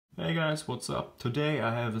Hey guys, what's up? Today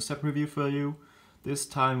I have a set review for you. This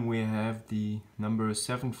time we have the number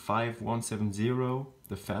 75170,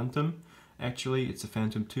 the Phantom. Actually, it's a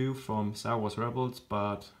Phantom 2 from Star Wars Rebels,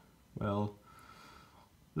 but, well,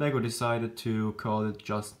 LEGO decided to call it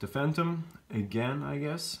just the Phantom, again, I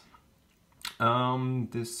guess.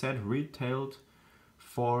 This set retails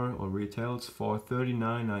for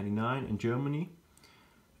 $39.99 in Germany.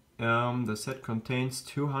 The set contains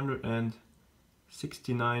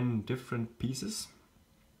 269 different pieces,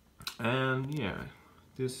 and yeah,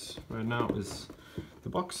 this right now is the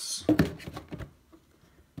box.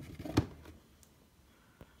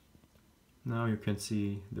 Now you can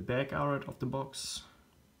see the back art of the box.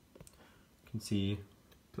 You can see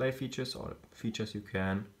play features or features you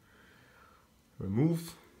can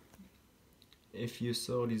remove if you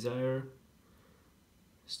so desire.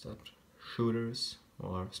 Stud shooters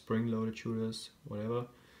or spring-loaded shooters, whatever.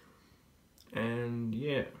 And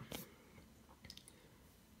yeah,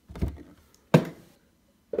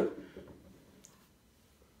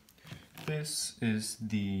 this is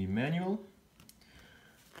the manual.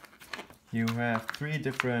 You have 3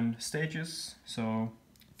 different stages, so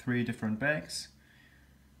 3 different bags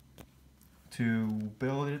to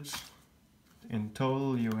build it. In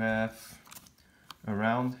total you have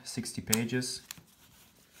around 60 pages,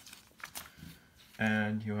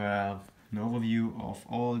 and you have an overview of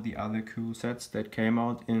all the other cool sets that came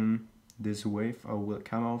out in this wave or will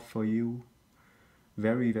come out for you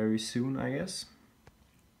very soon, I guess.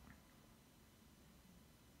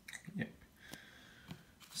 Yep.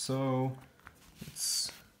 So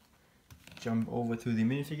let's jump over to the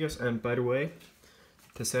minifigures, and by the way,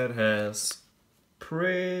 the set has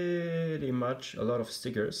pretty much a lot of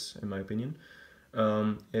stickers in my opinion.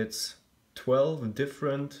 It's 12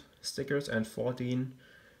 different stickers and 14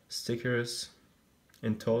 stickers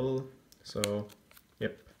in total, so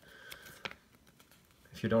yep.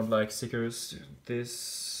 If you don't like stickers,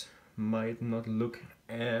 this might not look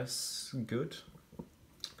as good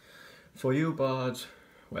for you, but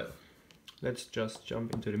well, let's just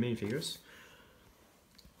jump into the minifigures.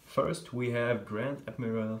 First we have Grand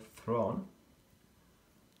Admiral Thrawn,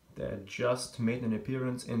 that just made an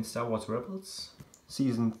appearance in Star Wars Rebels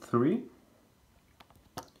Season 3.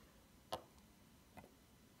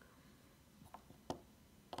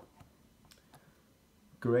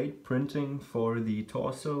 Great printing for the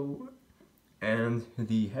torso and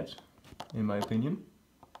the head, in my opinion.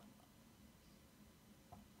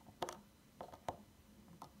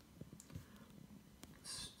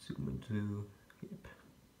 Let's zoom into, yep.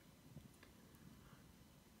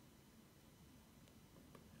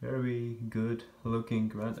 Very good looking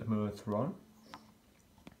Grand Admiral Thrawn.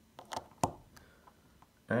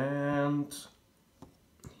 And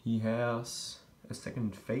he has a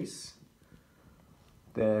second face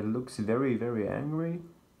that looks very angry,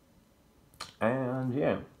 and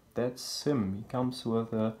yeah, that's him. He comes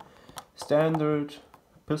with a standard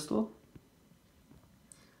pistol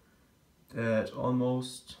that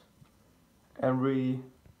almost every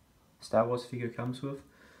Star Wars figure comes with.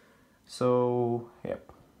 So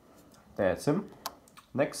yep, that's him.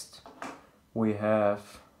 Next we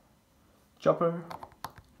have Chopper,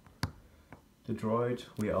 the droid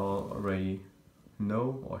we all already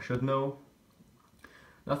know or should know.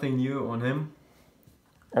 Nothing new on him.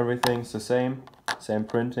 Everything's the same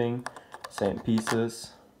printing, same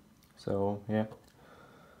pieces. So yeah.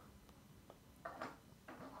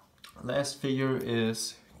 Last figure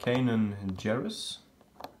is Kanan Jarrus.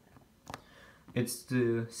 It's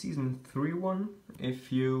the Season 3 one.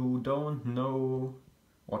 If you don't know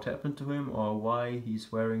what happened to him or why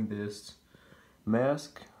he's wearing this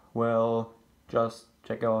mask, well, just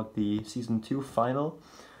check out the Season 2 final.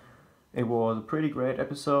 It was a pretty great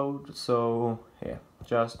episode, so yeah,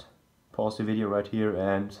 just pause the video right here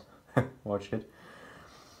and watch it.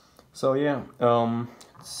 So yeah,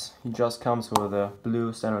 he just comes with a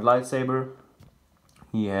blue standard lightsaber.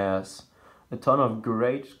 He has a ton of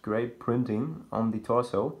great printing on the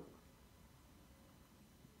torso.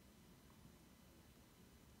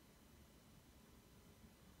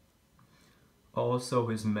 Also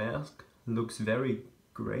his mask looks very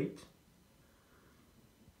great.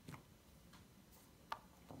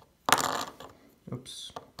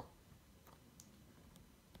 Oops.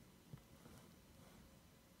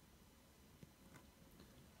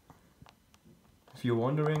 If you're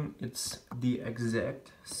wondering, it's the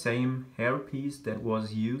exact same hairpiece that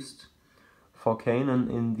was used for Kanan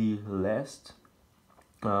in the last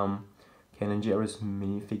Kanan Jarrus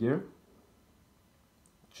minifigure,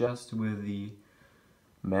 just with the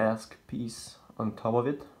mask piece on top of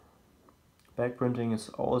it. Back printing is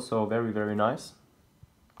also very nice.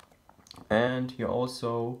 And he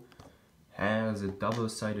also has a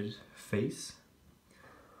double-sided face.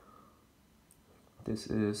 This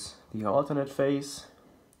is the alternate face.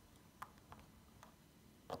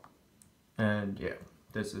 And yeah,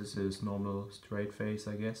 this is his normal straight face,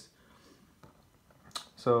 I guess.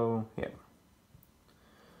 So yeah,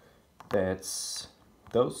 that's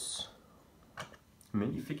those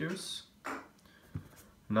minifigures.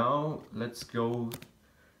 Now let's go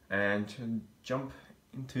and jump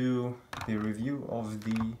into the review of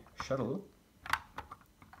the shuttle.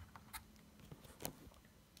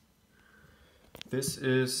 This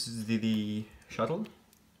is the shuttle.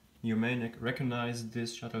 You may recognize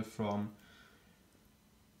this shuttle from,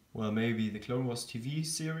 well, maybe the Clone Wars TV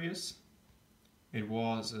series. It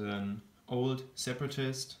was an old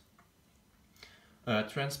separatist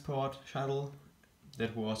transport shuttle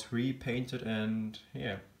that was repainted, and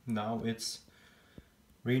yeah, now it's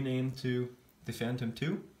renamed to the Phantom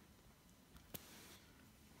 2.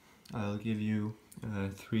 I'll give you a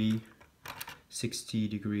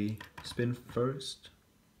 360-degree spin first.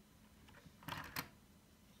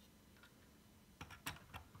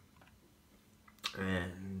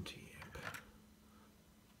 And yep.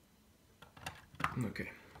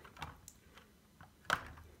 Okay.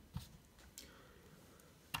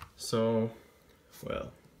 So,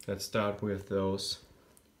 well, let's start with those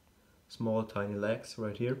small tiny legs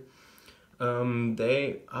right here.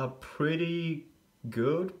 They are pretty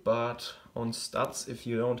good, but on studs, if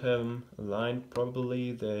you don't have them aligned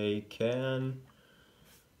properly, they can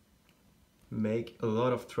make a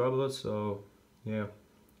lot of trouble. So yeah,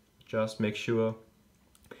 just make sure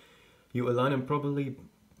you align them properly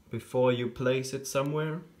before you place it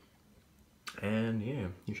somewhere, and yeah,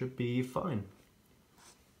 you should be fine.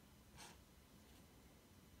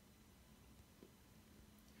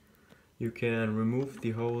 You can remove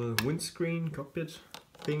the whole windscreen cockpit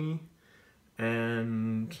thingy,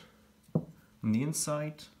 and on the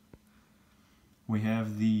inside we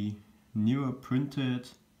have the newer printed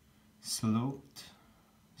sloped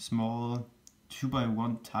small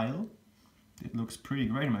 2x1 tile. It looks pretty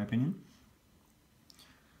great in my opinion.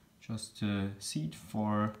 Just a seat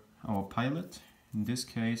for our pilot. In this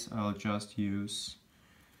case I'll just use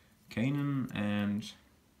Kanan and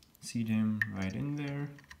seat him right in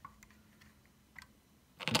there.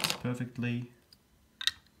 Fits perfectly.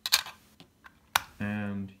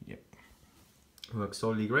 And yep, works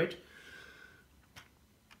totally great.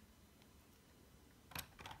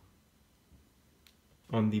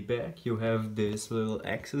 On the back you have this little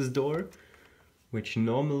access door, which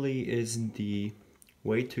normally is the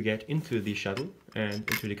way to get into the shuttle and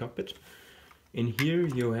into the cockpit. In here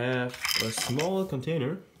you have a small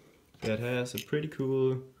container that has a pretty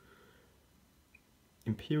cool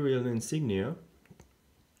Imperial insignia.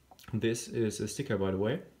 This is a sticker, by the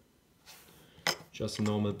way. Just a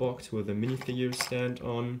normal box with a minifigure stand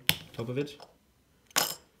on top of it.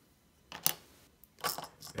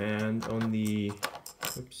 And on the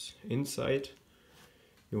inside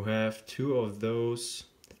you have two of those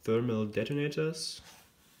thermal detonators.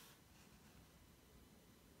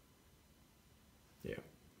 Yeah,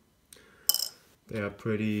 they are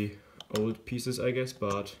pretty old pieces, I guess,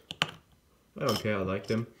 but I don't care, I like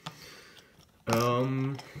them.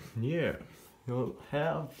 Yeah, you'll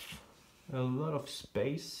have a lot of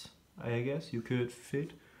space. I guess you could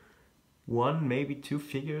fit one, maybe two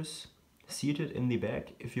figures seated in the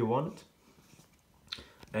back if you want.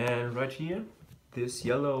 And right here, this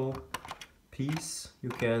yellow piece you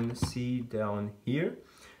can see down here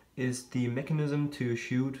is the mechanism to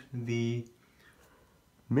shoot the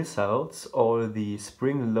missiles or the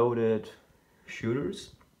spring-loaded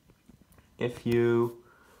shooters. If you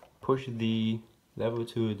push the lever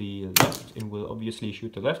to the left, it will obviously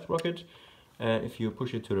shoot the left rocket, and if you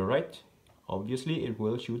push it to the right, obviously it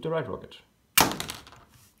will shoot the right rocket.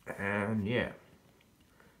 And yeah,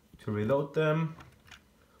 to reload them,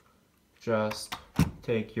 just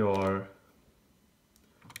take your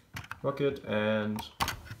rocket and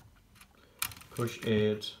push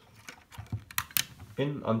it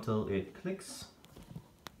in until it clicks.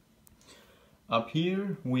 Up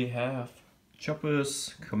here we have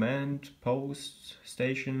Chopper's command post,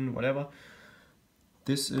 station, whatever.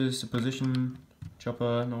 This is the position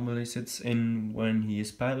Chopper normally sits in when he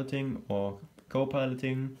is piloting or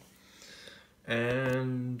co-piloting.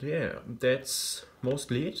 And yeah, that's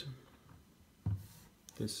mostly it.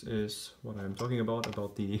 This is what I'm talking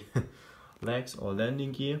about the legs or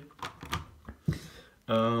landing gear.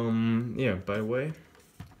 Yeah, by the way,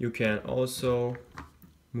 you can also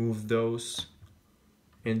move those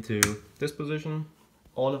into this position.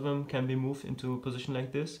 All of them can be moved into a position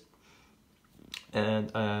like this.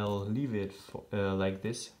 And I'll leave it for, like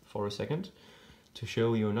this for a second to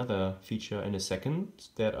show you another feature in a second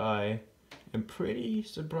that I am pretty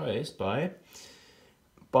surprised by.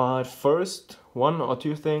 But first, one or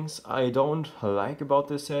two things I don't like about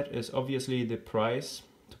this set is obviously the price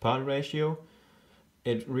to part ratio.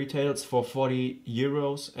 It retails for 40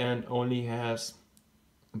 euros and only has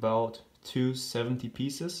about 270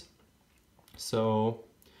 pieces. So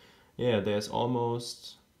yeah, there's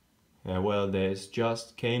almost, well, there's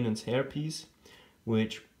just Kanan's hairpiece,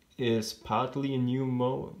 which is partly a new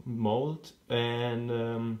mold,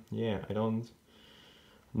 and yeah, I don't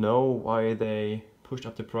know why they pushed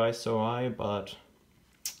up the price so high, but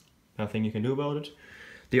nothing you can do about it.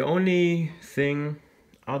 The only thing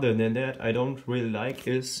other than that I don't really like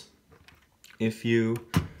is if you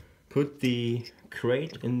put the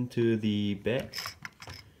crate into the bag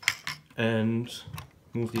and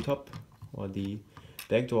move the top or the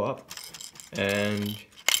back door up, and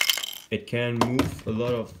it can move a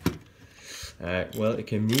lot of, well, it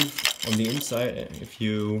can move on the inside if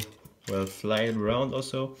you, well, fly it around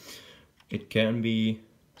also. It can be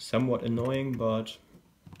somewhat annoying, but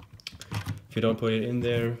if you don't put it in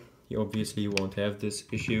there, you obviously won't have this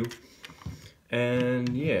issue.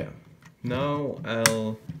 And yeah, now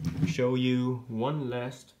I'll show you one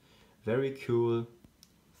last very cool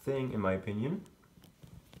thing, in my opinion,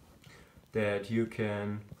 that you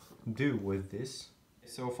can do with this.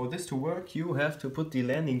 So for this to work, you have to put the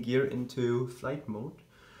landing gear into flight mode,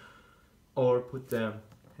 or put them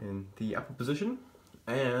in the upper position,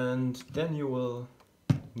 and then you will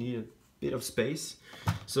need a bit of space.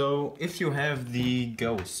 So if you have the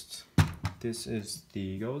Ghost, this is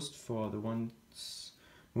the Ghost for the ones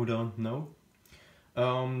who don't know.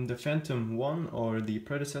 The Phantom 1, or the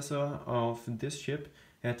predecessor of this ship,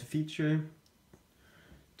 had the feature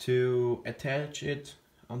to attach it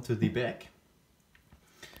onto the back.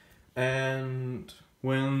 And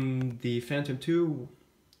when the Phantom 2,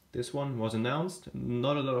 this one, was announced,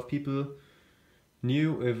 not a lot of people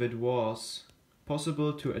knew if it was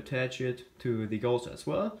possible to attach it to the Ghost as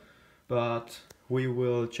well, but we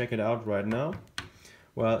will check it out right now.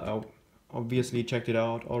 Well, I obviously checked it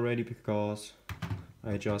out already because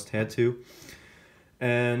I just had to.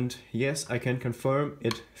 And yes, I can confirm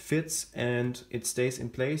it fits and it stays in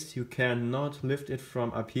place. You cannot lift it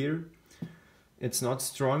from up here. It's not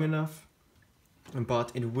strong enough,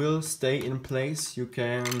 but it will stay in place. You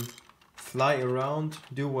can fly around,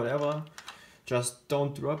 do whatever, just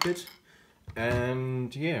don't drop it.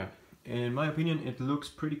 And yeah, in my opinion, it looks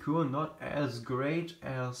pretty cool. Not as great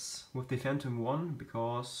as with the Phantom 1,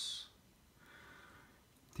 because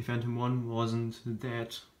the Phantom 1 wasn't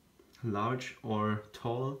that large or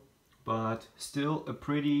tall, but still a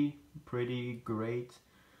pretty great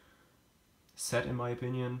set in my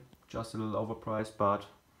opinion. Just a little overpriced, but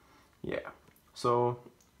yeah. So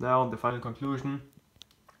now the final conclusion: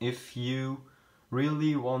 if you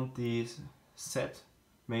really want this set,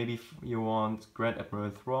 maybe you want Grand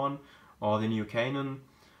Admiral Thrawn or the new Kanan,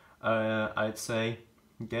 I'd say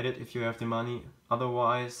get it if you have the money.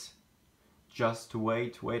 Otherwise, just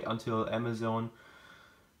wait until Amazon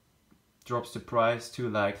drops the price to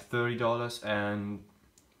like $30, and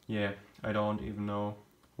yeah, I don't even know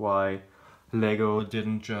why Lego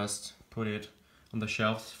didn't just put it on the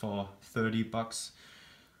shelves for 30 bucks,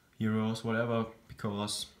 euros, whatever,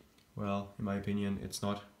 because, well, in my opinion, it's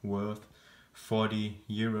not worth 40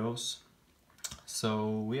 euros.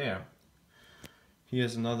 So yeah,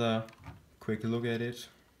 here's another quick look at it.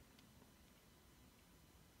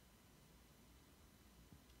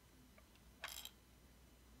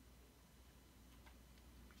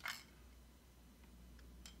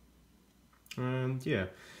 And yeah,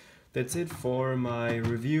 that's it for my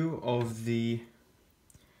review of the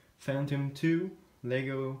Phantom 2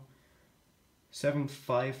 Lego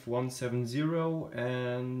 75170,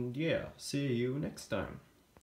 and yeah, see you next time.